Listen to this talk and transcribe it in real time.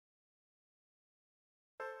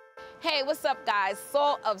Hey, what's up, guys?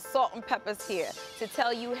 Salt of Salt-n-Pepa's here to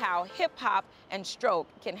tell you how hip-hop and stroke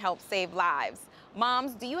can help save lives.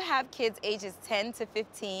 Moms, do you have kids ages 10 to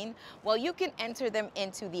 15? Well, you can enter them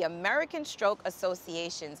into the American Stroke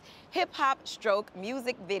Association's hip-hop stroke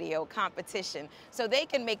music video competition so they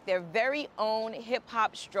can make their very own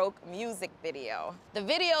hip-hop stroke music video. The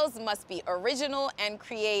videos must be original and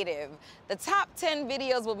creative. The top 10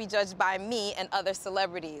 videos will be judged by me and other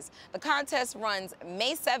celebrities. The contest runs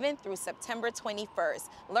May 7th through September 21st.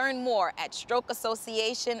 Learn more at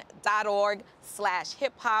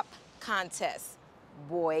strokeassociation.org/hip-hop-contest.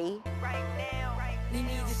 Boy. We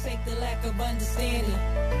need to shake the lack of understanding.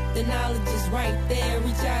 The knowledge is right there,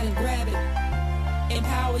 reach out and grab it.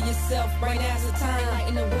 Empower yourself, right now's the time.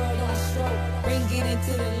 Lighten the world on stroke, bring it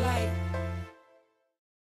into the light.